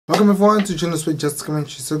Welcome everyone to Junosuede Just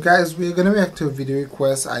Commentary. So guys, we're gonna react to a video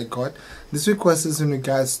request I got. This request is in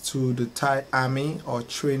regards to the Thai army or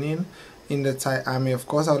training in the Thai army. Of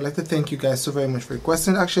course, I would like to thank you guys so very much for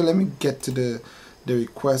requesting. Actually, let me get to the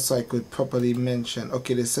request so I could properly mention.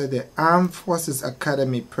 Okay, they said the Armed Forces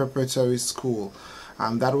Academy Preparatory School.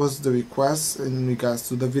 That was the request in regards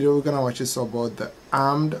to the video we're gonna watch. Is about the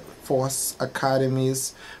Armed Force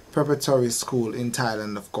Academies Preparatory School in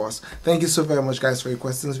Thailand, of course. Thank you so very much guys for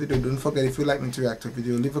requesting this video. Don't forget, if you'd like me to react to a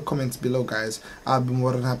video, leave a comment below guys. I'll be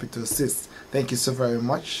more than happy to assist. Thank you so very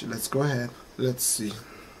much. Let's go ahead. Let's see.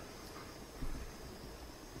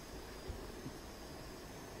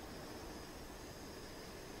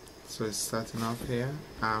 So it's starting off here.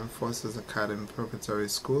 Armed Forces Academy Preparatory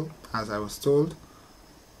School, as I was told.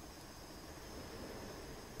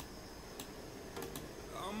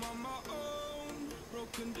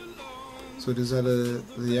 So these are the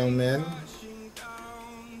young men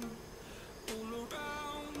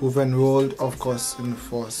who've enrolled, of course, in the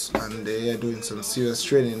force, and they are doing some serious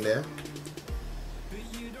training there.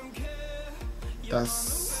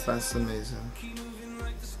 That's amazing.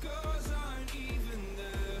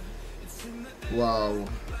 Wow.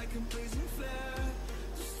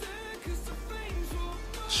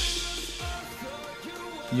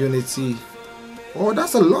 Unity. Oh,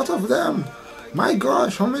 that's a lot of them. My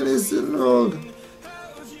gosh, how many is enrolled?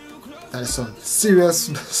 That is some serious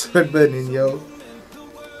sweat burning, yo.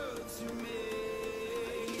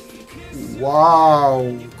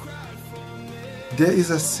 Wow. There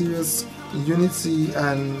is a serious unity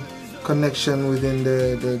and connection within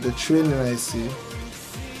the training I see.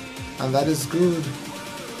 And that is good.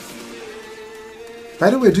 By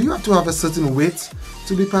the way, do you have to have a certain weight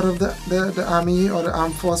to be part of the army or the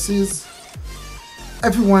armed forces?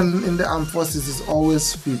 Everyone in the armed forces is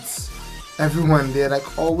always fit. Everyone, they're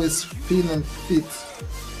like always feeling fit.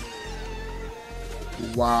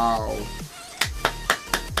 Wow.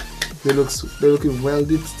 They're looking well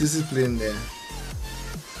disciplined there.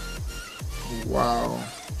 Wow.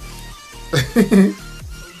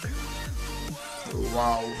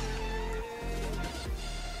 Wow.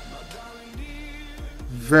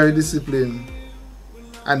 Very disciplined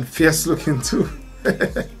and fierce looking too.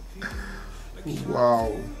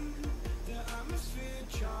 Wow.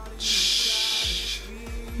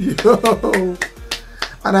 Yo.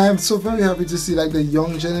 And I am so very happy to see like the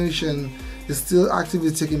young generation is still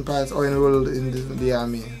actively taking part or enrolled in the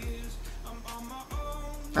army.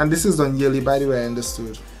 And this is done yearly, by the way, I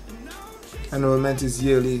understood. Enrollment is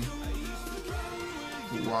yearly.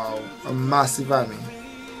 Wow. A massive army.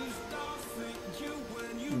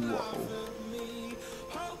 Wow.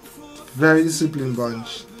 Very disciplined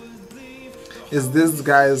bunch. It's these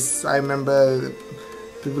guys, I remember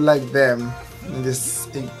people like them in this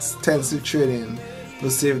extensive training who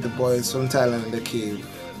saved the boys from Thailand in the cave.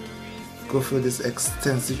 Go through this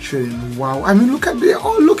extensive training. Wow, I mean, look at, they're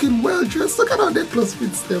all looking well dressed. Look at how their clothes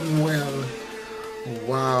fits them well.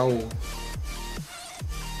 Wow.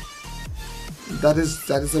 That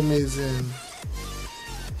is amazing.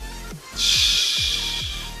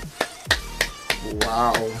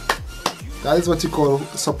 Wow. That is what you call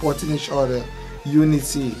supporting each other.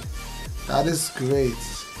 Unity. That is great.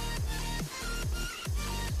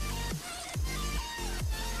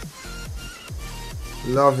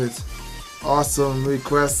 Love it. Awesome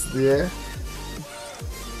request there.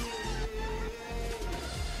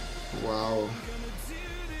 Wow.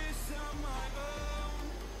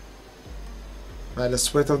 By the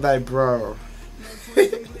sweat of thy brow.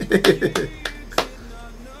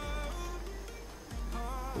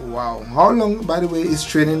 Wow. How long, by the way, is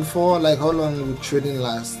training for? Like, how long will training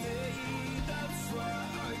last?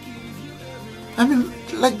 I mean,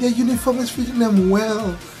 like, their uniform is fitting them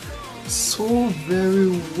well. So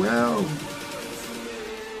very well.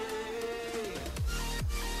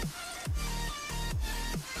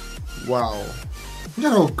 Wow. Look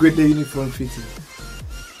at how great the uniform fitting.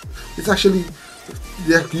 It's actually,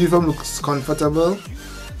 their uniform looks comfortable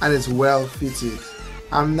and it's well fitted.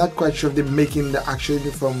 I'm not quite sure if they're making the actual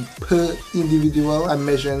uniform per individual and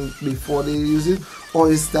measuring before they use it,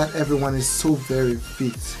 or is that everyone is so very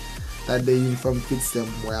fit that the uniform fits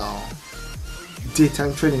them well.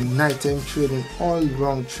 Daytime training, nighttime training, all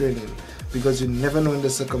round training, because you never know when the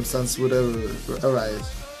circumstance would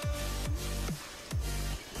arise.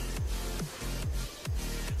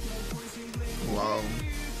 Wow.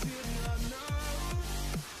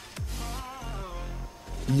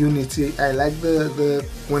 Unity. I like the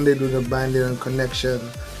when they do the binding and connection,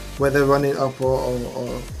 whether running up or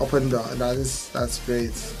up and down. That's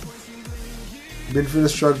great. Been through the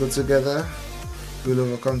struggle together, we'll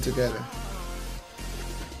overcome together.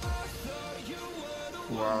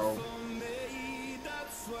 Wow.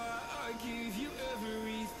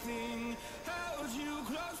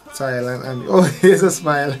 Thailand and oh, here's a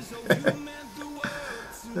smile.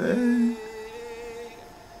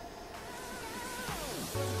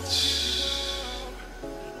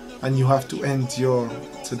 And you have to endure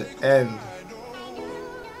to the end.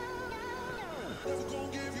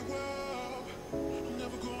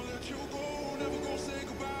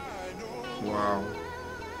 Wow.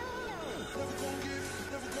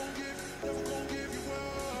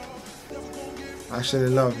 I actually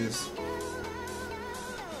love this.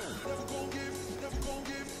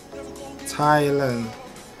 Thailand.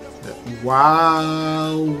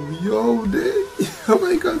 Wow. Yo, oh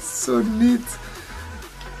my god, so neat.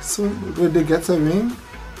 So, when they get a ring?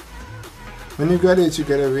 When you graduate, you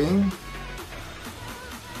get a ring?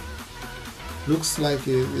 Looks like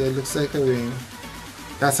it. Yeah, it looks like a ring.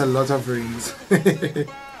 That's a lot of rings.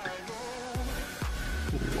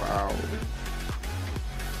 Wow.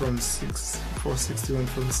 From 461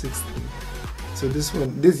 from 60. So this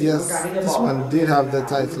one did have the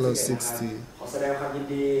title of 60. ขอแสดงความยิน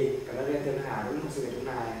ดีกับนักเรียนเตรียมทหารรุ่น61ทุก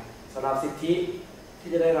นายสำหรับสิทธิที่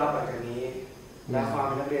จะได้รับหลังจากนี้และความเ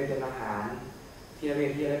ป็นนักเรียนเตรียมทหารที่นักเรีย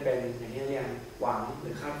นที่จะได้เป็นอย่างที่นักเรียนหวังหรื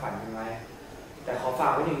อคาดฝันกันไว้แต่ขอฝา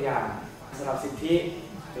กไว้หนึ่งอย่างสำหรับสิทธิ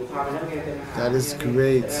หรือความเป็นนักเรียนเตรียมทหาร That is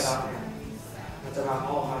great. มันจะมาพ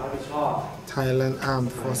ร้อมความรับผิดชอบ Thailand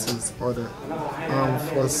Armed Forces Order. Armed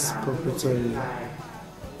Force Preparatory.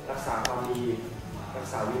 รักษาความดีรัก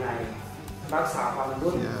ษาวินัยรักษาความเป็น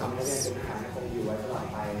รุ่นความนักเรียนเตรียมทหารให้คงอยู่ไว้ตลอด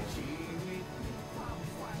ไป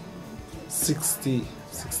 60,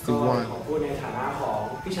 61. ของผู้ในฐานะของ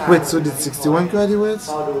พี่ชาย Wait, so did 61 graduate? เ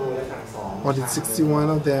ฝ้าดูและสั่งสอน Or did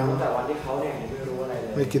 61 of แต่ them วันที่เขาเนี่ยไม่รู้อะไรเล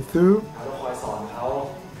ย make it through? เราคอยสอนเขา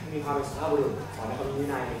ให้มีความเป็นสุภาพบุรุษสอนให้เขามีวิ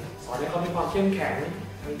นัยสอนให้เขามีความเข้มแข็ง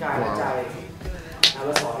ทั้งกายและใจแล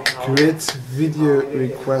ะสอนให้เขา Great video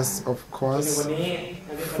request, of course,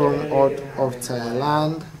 from out of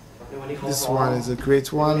Thailand. This one is a great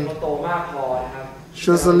one.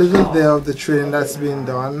 Shows a little there of the training that's being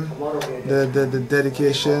done, the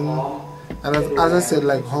dedication, and as I said,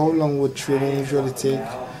 like how long would training usually take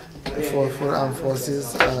for armed forces?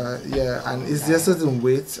 Yeah, and is there a certain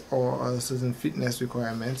weight or a certain fitness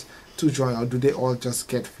requirement to join, or do they all just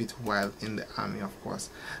get fit while in the army? Of course.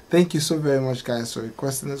 Thank you so very much, guys, for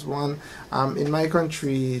requesting this one. In my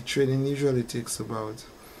country, training usually takes about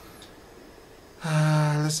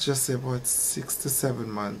let's just say about 6 to 7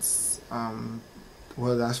 months.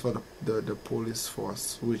 Well, that's for the police force,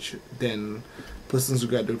 which then persons who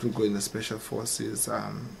graduate will go in the special forces,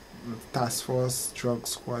 task force, drug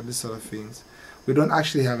squad, these sort of things. We don't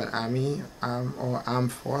actually have an army or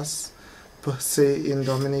armed force per se in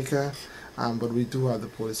Dominica, but we do have the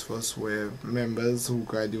police force where members who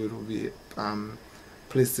graduate will be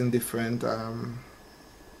placed in different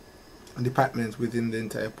departments within the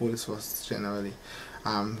entire police force generally.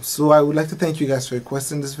 So I would like to thank you guys for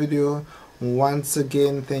requesting this video. Once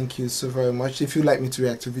again, thank you so very much. If you'd like me to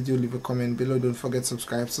react to a video, leave a comment below. Don't forget to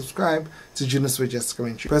subscribe to Junosuede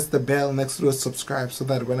commentary. Press the bell next to the subscribe so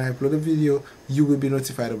that when I upload a video, you will be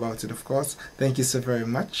notified about it, of course. Thank you so very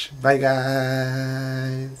much. Bye,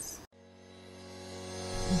 guys.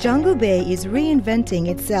 Jungle Bay is reinventing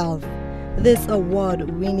itself. This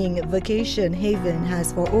award-winning vacation haven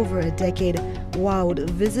has for over a decade wowed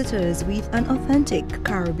visitors with an authentic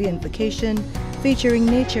Caribbean vacation featuring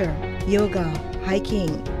nature, yoga,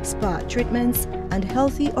 hiking, spa treatments, and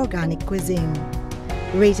healthy organic cuisine.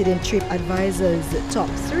 Rated in TripAdvisor's top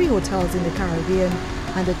 3 hotels in the Caribbean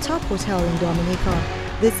and the top hotel in Dominica,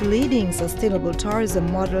 this leading sustainable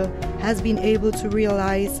tourism model has been able to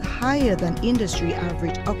realize higher than industry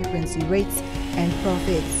average occupancy rates and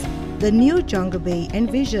profits. The new Jungle Bay,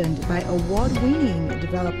 envisioned by award-winning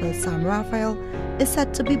developer Sam Raphael, is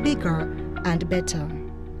set to be bigger and better.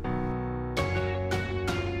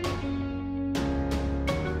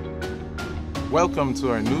 Welcome to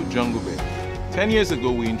our new Jungle Bay. 10 years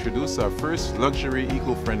ago, we introduced our first luxury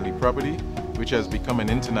eco-friendly property, which has become an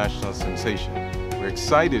international sensation. We're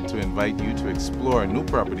excited to invite you to explore a new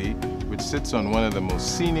property which sits on one of the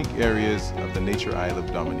most scenic areas of the Nature Isle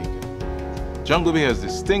of Dominica. Jungle Bay has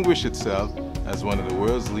distinguished itself as one of the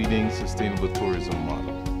world's leading sustainable tourism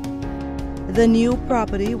models. The new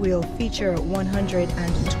property will feature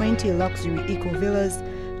 120 luxury eco-villas,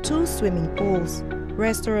 2 swimming pools,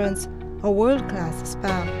 restaurants, a world-class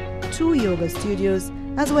spa, 2 yoga studios,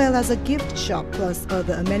 as well as a gift shop plus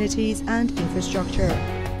other amenities and infrastructure.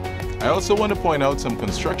 I also want to point out some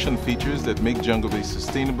construction features that make Jungle Bay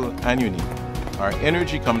sustainable and unique. Our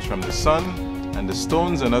energy comes from the sun, and the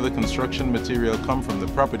stones and other construction material come from the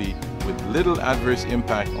property with little adverse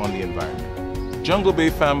impact on the environment. Jungle Bay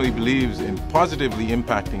family believes in positively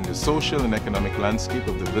impacting the social and economic landscape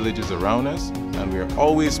of the villages around us, and we are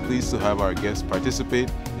always pleased to have our guests participate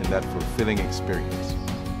in that fulfilling experience.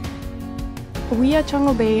 We at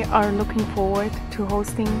Jungle Bay are looking forward to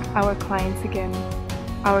hosting our clients again.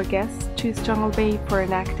 Our guests choose Jungle Bay for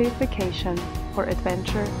an active vacation, for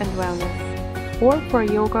adventure and wellness, or for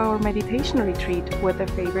a yoga or meditation retreat with a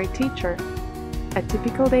favorite teacher. A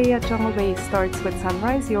typical day at Jungle Bay starts with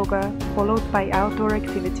sunrise yoga, followed by outdoor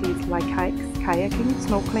activities like hikes, kayaking,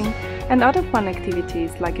 snorkeling, and other fun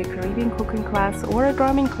activities like a Caribbean cooking class or a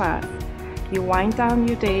drumming class. You wind down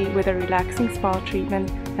your day with a relaxing spa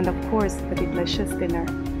treatment and of course a delicious dinner.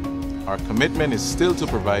 Our commitment is still to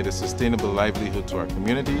provide a sustainable livelihood to our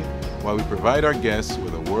community while we provide our guests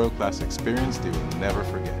with a world-class experience they will never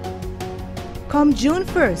forget. Come June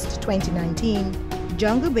 1st, 2019,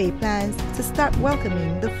 Jungle Bay plans to start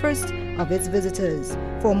welcoming the first of its visitors.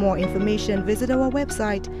 For more information, visit our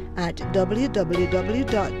website at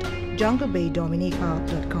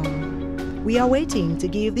www.junglebaydominica.com. We are waiting to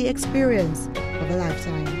give the experience of a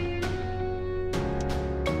lifetime.